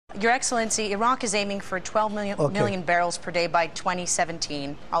Your Excellency, Iraq is aiming for 12 million barrels per day by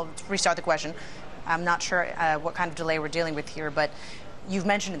 2017. I'll restart the question. I'm not sure what kind of delay we're dealing with here, but you've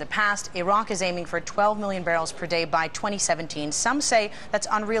mentioned in the past, Iraq is aiming for 12 million barrels per day by 2017. Some say that's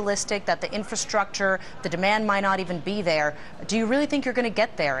unrealistic, that the infrastructure, the demand might not even be there. Do you really think you're going to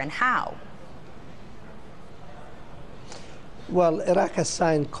get there, and how? Well, Iraq has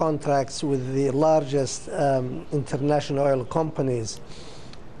signed contracts with the largest international oil companies.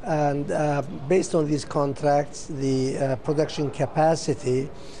 And based on these contracts, the production capacity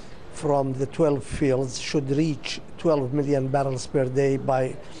from the 12 fields should reach 12 million barrels per day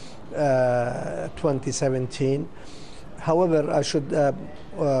by 2017. However, I should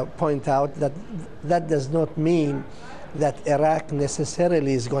point out that that does not mean that Iraq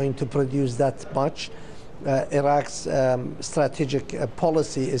necessarily is going to produce that much. Iraq's strategic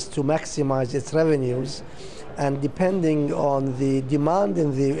policy is to maximize its revenues, and depending on the demand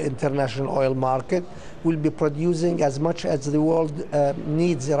in the international oil market, will be producing as much as the world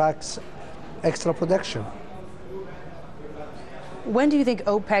needs Iraq's extra production. When do you think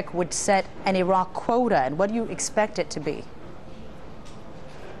OPEC would set an Iraq quota, and what do you expect it to be?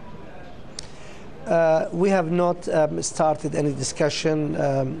 We have not started any discussion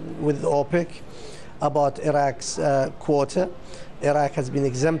with OPEC about Iraq's quota. Iraq has been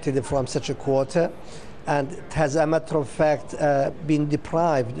exempted from such a quota, and it has, as a matter of fact, been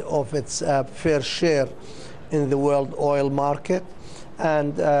deprived of its fair share in the world oil market.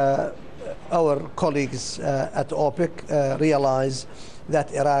 And our colleagues at OPEC realize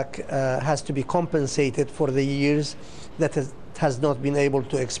that Iraq has to be compensated for the years that it has not been able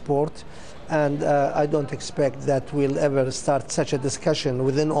to export. And I don't expect that we'll ever start such a discussion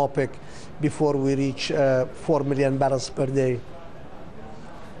within OPEC before we reach 4 million barrels per day.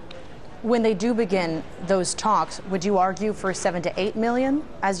 When they do begin those talks, would you argue for 7 to 8 million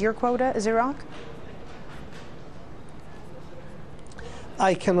as your quota as Iraq?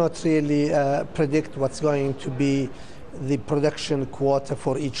 I cannot really predict what's going to be the production quota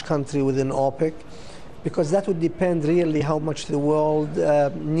for each country within OPEC, because that would depend really how much the world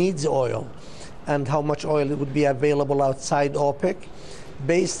needs oil and how much oil would be available outside OPEC.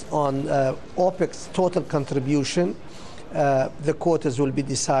 Based on OPEC's total contribution, the quotas will be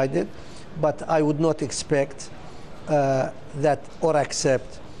decided, but I would not expect that or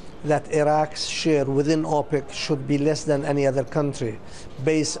accept that Iraq's share within OPEC should be less than any other country,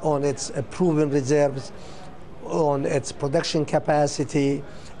 based on its proven reserves, on its production capacity,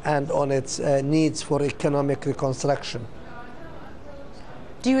 and on its needs for economic reconstruction.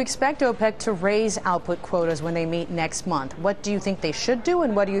 Do you expect OPEC to raise output quotas when they meet next month? What do you think they should do,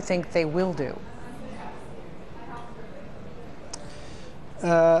 and what do you think they will do?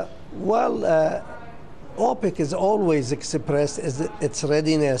 OPEC has always expressed its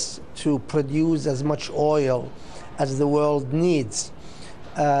readiness to produce as much oil as the world needs.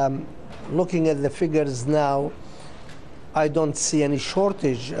 Looking at the figures now, I don't see any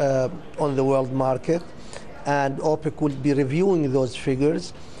shortage on the world market, and OPEC will be reviewing those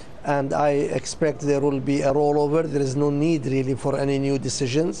figures, and I expect there will be a rollover. There is no need really for any new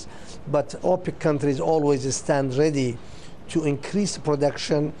decisions, but OPEC countries always stand ready to increase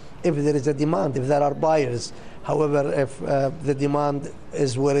production if there is a demand, if there are buyers. However, if the demand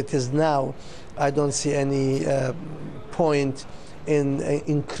is where it is now, I don't see any point in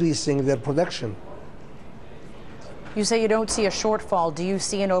increasing their production. You say you don't see a shortfall. Do you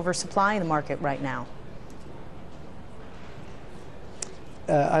see an oversupply in the market right now?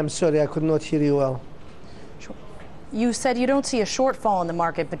 I'm sorry, I could not hear you well. Sure. You said you don't see a shortfall in the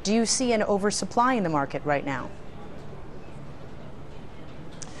market, but do you see an oversupply in the market right now?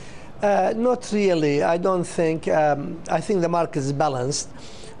 Not really. I don't think. I think the market is balanced.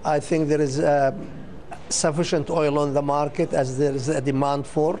 I think there is sufficient oil on the market as there is a demand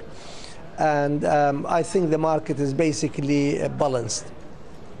for. And I think the market is basically balanced.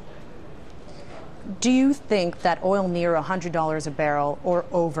 Do you think that oil near $100 a barrel or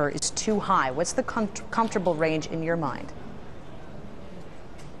over is too high? What's the comfortable range in your mind?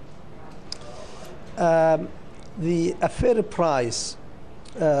 A fair price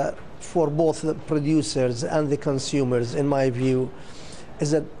for both the producers and the consumers, in my view,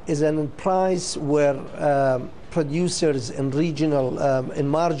 is a price where producers in regional, in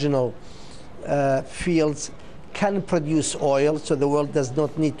marginal fields can produce oil, so the world does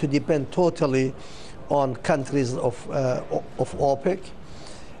not need to depend totally on countries of OPEC.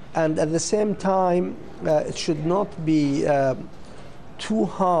 And at the same time, it should not be too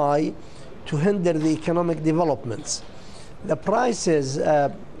high to hinder the economic developments. The prices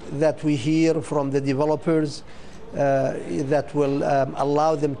that we hear from the developers that will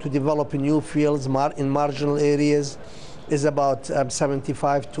allow them to develop new fields in marginal areas is about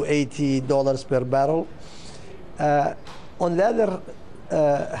 $75 to $80 per barrel. On the other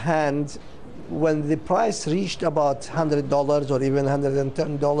hand, when the price reached about $100 or even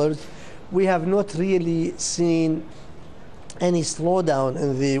 $110, we have not really seen any slowdown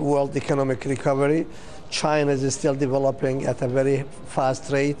in the world economic recovery. China is still developing at a very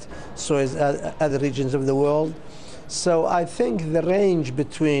fast rate, so is other regions of the world. So I think the range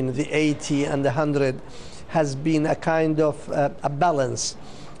between the 80 and the 100 has been a kind of a balance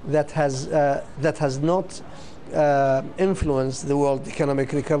that has not influenced the world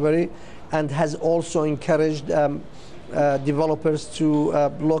economic recovery, and has also encouraged developers to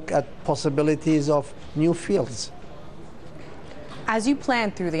look at possibilities of new fields. As you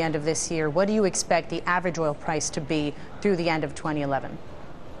plan through the end of this year, what do you expect the average oil price to be through the end of 2011?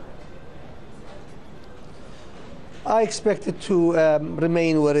 I expect it to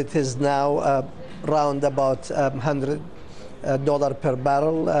remain where it is now, around about $100 per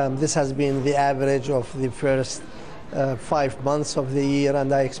barrel. This has been the average of the first 5 months of the year,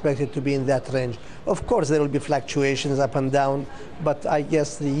 and I expect it to be in that range. Of course, there will be fluctuations up and down, but I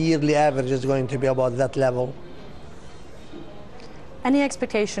guess the yearly average is going to be about that level. Any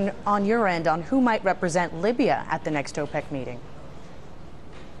expectation on your end on who might represent Libya at the next OPEC meeting?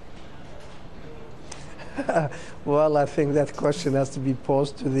 Well, I think that question has to be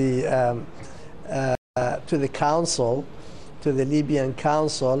posed to the council, to the Libyan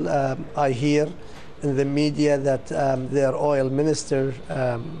council. I hear in the media that their oil minister,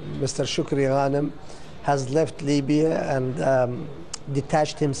 Mr. Shukri Ghanem, has left Libya and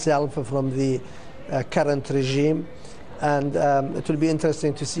detached himself from the current regime. And it will be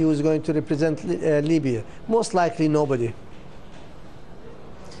interesting to see who is going to represent Libya. Most likely nobody.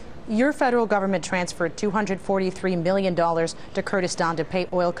 Your federal government transferred $243 million to Kurdistan to pay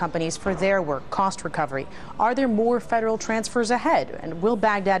oil companies for their work, cost recovery. Are there more federal transfers ahead? And will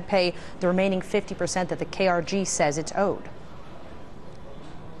Baghdad pay the remaining 50% that the KRG says it's owed?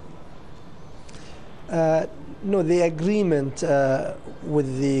 No, the agreement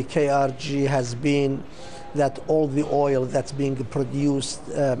with the KRG has been that all the oil that's being produced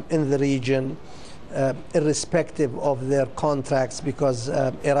in the region, irrespective of their contracts, because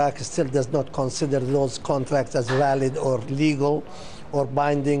Iraq still does not consider those contracts as valid or legal or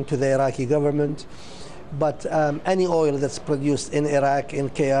binding to the Iraqi government. But any oil that's produced in Iraq, in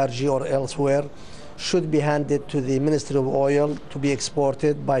KRG or elsewhere, should be handed to the Ministry of Oil to be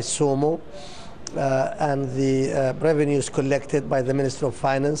exported by SOMO, and the revenues collected by the Ministry of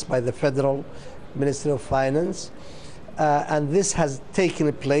Finance, by the Federal Ministry of Finance. And this has taken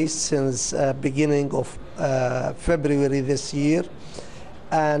place since beginning of February this year.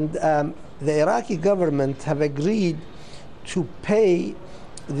 And the Iraqi government have agreed to pay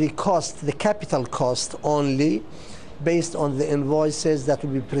the cost, the capital cost only, based on the invoices that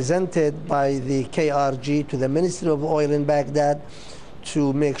will be presented by the KRG to the Ministry of Oil in Baghdad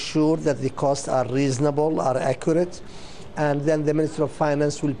to make sure that the costs are reasonable, are accurate. And then the Ministry of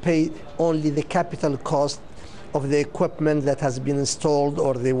Finance will pay only the capital cost of the equipment that has been installed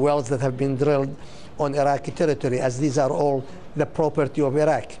or the wells that have been drilled on Iraqi territory, as these are all the property of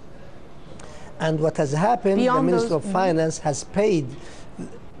Iraq. And what has happened, the Ministry of Finance has paid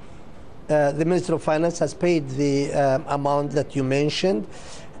the amount that you mentioned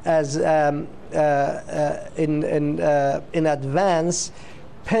as in advance,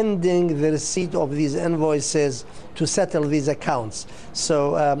 pending the receipt of these invoices to settle these accounts.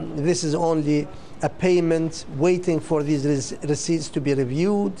 So this is only a payment waiting for these receipts to be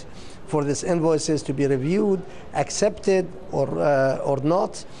reviewed, for these invoices to be reviewed, accepted or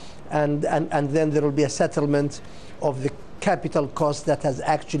not, and then there will be a settlement of the capital cost that has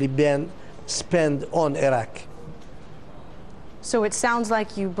actually been spent on Iraq. So it sounds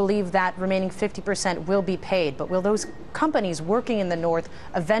like you believe that remaining 50% will be paid, but will those companies working in the north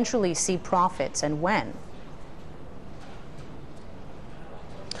eventually see profits, and when?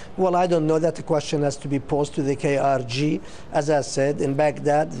 Well, I don't know. That the question has to be posed to the KRG. As I said, in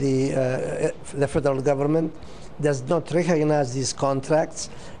Baghdad, the federal government does not recognize these contracts,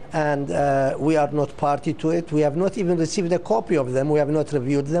 and we are not party to it. We have not even received a copy of them. We have not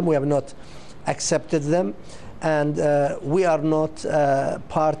reviewed them. We have not accepted them. And we are not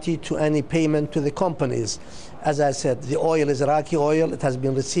party to any payment to the companies. As I said, the oil is Iraqi oil. It has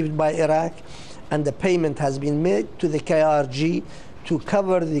been received by Iraq, and the payment has been made to the KRG to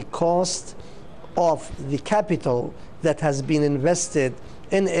cover the cost of the capital that has been invested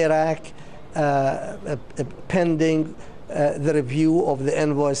in Iraq, pending the review of the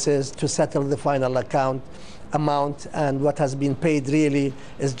invoices to settle the final account amount, and what has been paid really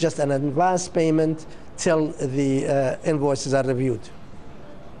is just an advance payment till the invoices are reviewed.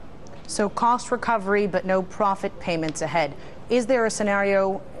 So cost recovery, but no profit payments ahead. Is there a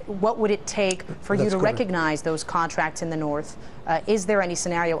scenario, what would it take for you to recognize those contracts in the north? Is there any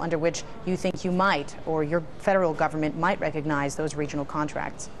scenario under which you think you might, or your federal government might recognize those regional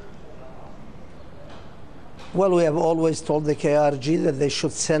contracts? Well, we have always told the KRG that they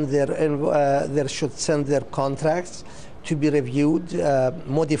should send their contracts to be reviewed,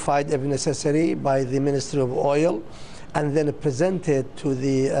 modified if necessary by the Ministry of Oil, and then presented to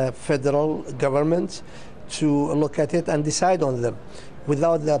the federal government to look at it and decide on them.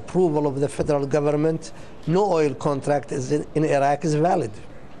 Without the approval of the federal government, no oil contract in Iraq is valid.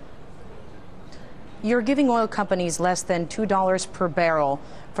 You're giving oil companies less than $2 per barrel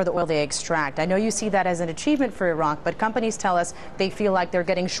for the oil they extract. I know you see that as an achievement for Iraq, but companies tell us they feel like they're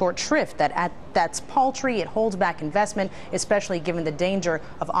getting short shrift, that's paltry, it holds back investment, especially given the danger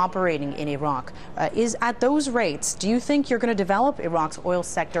of operating in Iraq. Is at those rates, do you think you're going to develop Iraq's oil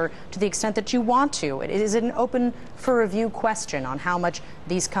sector to the extent that you want to? Is it an open for review question on how much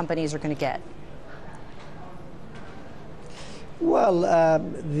these companies are going to get? Well,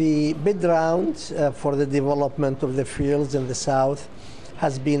 the bid round for the development of the fields in the south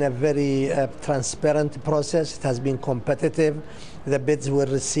has been a very transparent process. It has been competitive. The bids were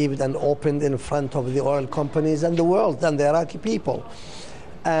received and opened in front of the oil companies and the world and the Iraqi people.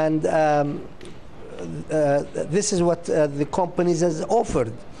 And this is what the companies has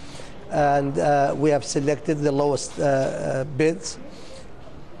offered. And we have selected the lowest bids.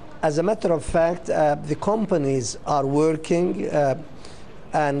 As a matter of fact, the companies are working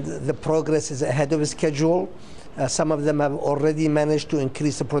and the progress is ahead of schedule. Some of them have already managed to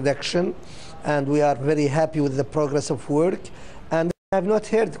increase the production, and we are very happy with the progress of work. And I have not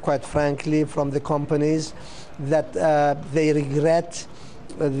heard, quite frankly, from the companies that they regret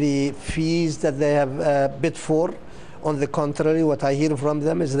the fees that they have bid for. On the contrary, what I hear from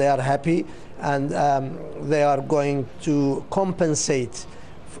them is they are happy, and they are going to compensate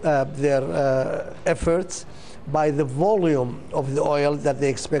their efforts by the volume of the oil that they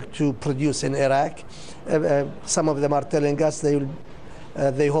expect to produce in Iraq. Some of them are telling us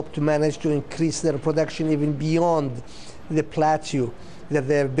they hope to manage to increase their production even beyond the plateau that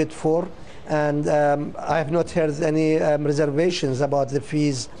they have bid for. And I have not heard any reservations about the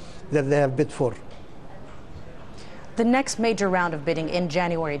fees that they have bid for. The next major round of bidding in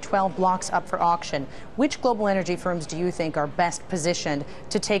January, 12 blocks up for auction. Which global energy firms do you think are best positioned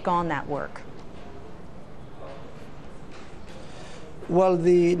to take on that work? Well,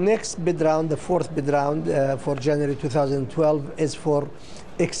 the next bid round, the fourth bid round for January 2012, is for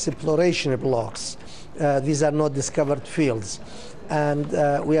exploration blocks. These are not discovered fields. And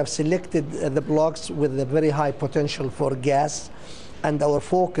we have selected the blocks with a very high potential for gas, and our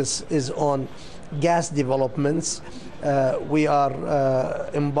focus is on gas developments. We are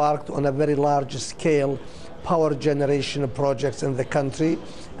embarked on a very large scale power generation projects in the country,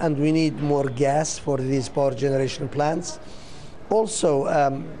 and we need more gas for these power generation plants. Also,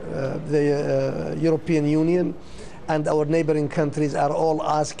 the European Union and our neighboring countries are all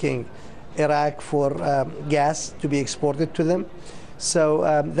asking Iraq for gas to be exported to them.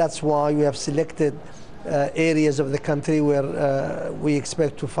 So that's why we have selected areas of the country where we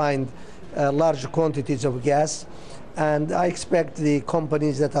expect to find large quantities of gas. And I expect the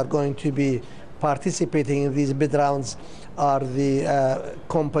companies that are going to be participating in these bid rounds are the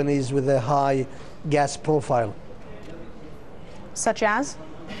companies with a high gas profile. Such as?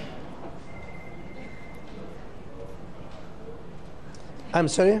 I'm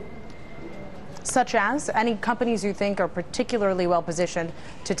sorry? Such as? Any companies you think are particularly well positioned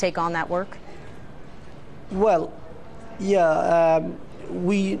to take on that work? Well, yeah,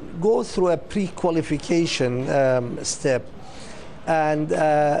 we go through a pre-qualification step, and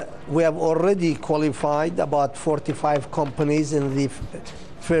we have already qualified about 45 companies in the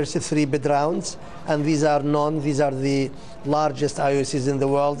first three bid rounds, and these are the largest IOCs in the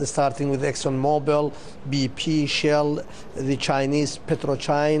world, starting with ExxonMobil, BP, Shell, the Chinese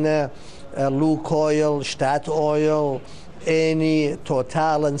PetroChina, Lukoil, Statoil, Eni,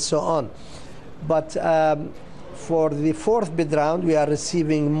 Total, and so on. But for the fourth bid round, we are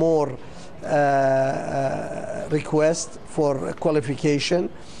receiving more requests for qualification,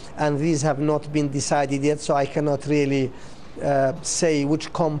 and these have not been decided yet, so I cannot really say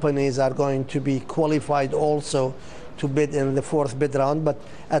which companies are going to be qualified also to bid in the fourth bid round, but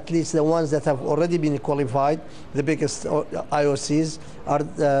at least the ones that have already been qualified, the biggest IOCs,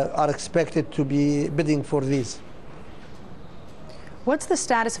 are expected to be bidding for these. What's the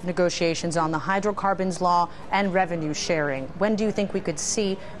status of negotiations on the hydrocarbons law and revenue sharing? When do you think we could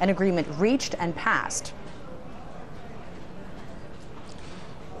see an agreement reached and passed?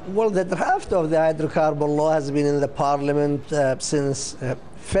 Well, the draft of the hydrocarbon law has been in the parliament since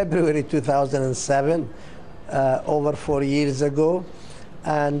February 2007, over 4 years ago.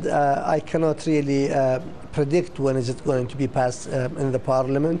 And I cannot really predict when is it going to be passed in the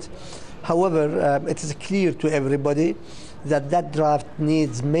parliament. However, it is clear to everybody that that draft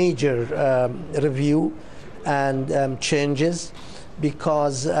needs major review and changes,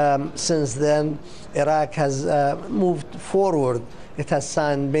 because since then Iraq has moved forward. It has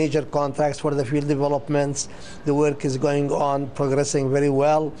signed major contracts for the field developments. The work is going on, progressing very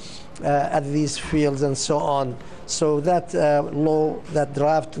well at these fields and so on. So that law, that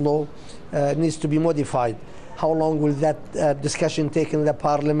draft law, needs to be modified. How long will that discussion take in the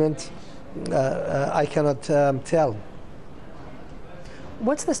parliament? I cannot tell.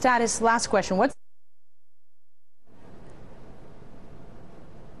 What's the status? Last question.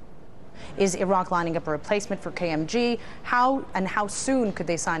 Is Iraq lining up a replacement for KMG? How soon could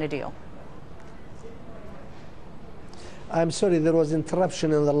they sign a deal? I'm sorry, there was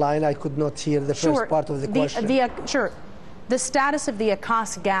interruption in the line. I could not hear the first part of the question. Sure. The status of the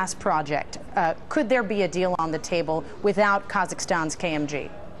Akas gas project. Could there be a deal on the table without Kazakhstan's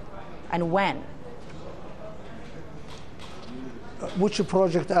KMG? And when? Which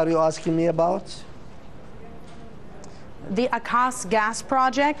project are you asking me about? The Akas gas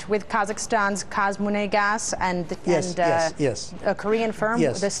project with Kazakhstan's Kazmune gas and yes. a Korean firm.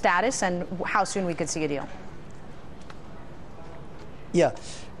 Yes. The status and how soon we could see a deal. Yeah.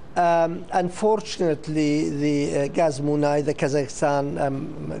 Unfortunately, the Kazmunay, the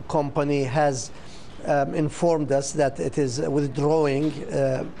Kazakhstan company, has informed us that it is withdrawing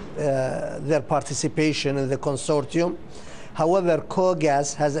their participation in the consortium. However,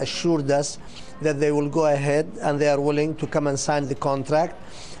 KOGAS has assured us that they will go ahead and they are willing to come and sign the contract.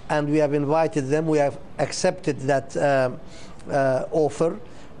 And we have invited them. We have accepted that offer.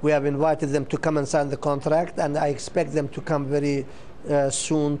 We have invited them to come and sign the contract, and I expect them to come very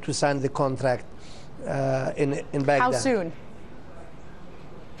soon to sign the contract in Baghdad. How soon?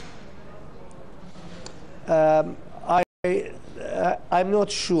 I'm not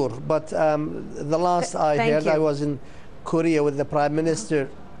sure, but the last I heard, I was in Korea with the Prime Minister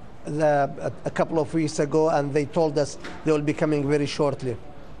a couple of weeks ago, and they told us they will be coming very shortly.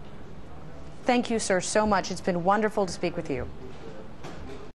 Thank you, sir, so much. It's been wonderful to speak with you.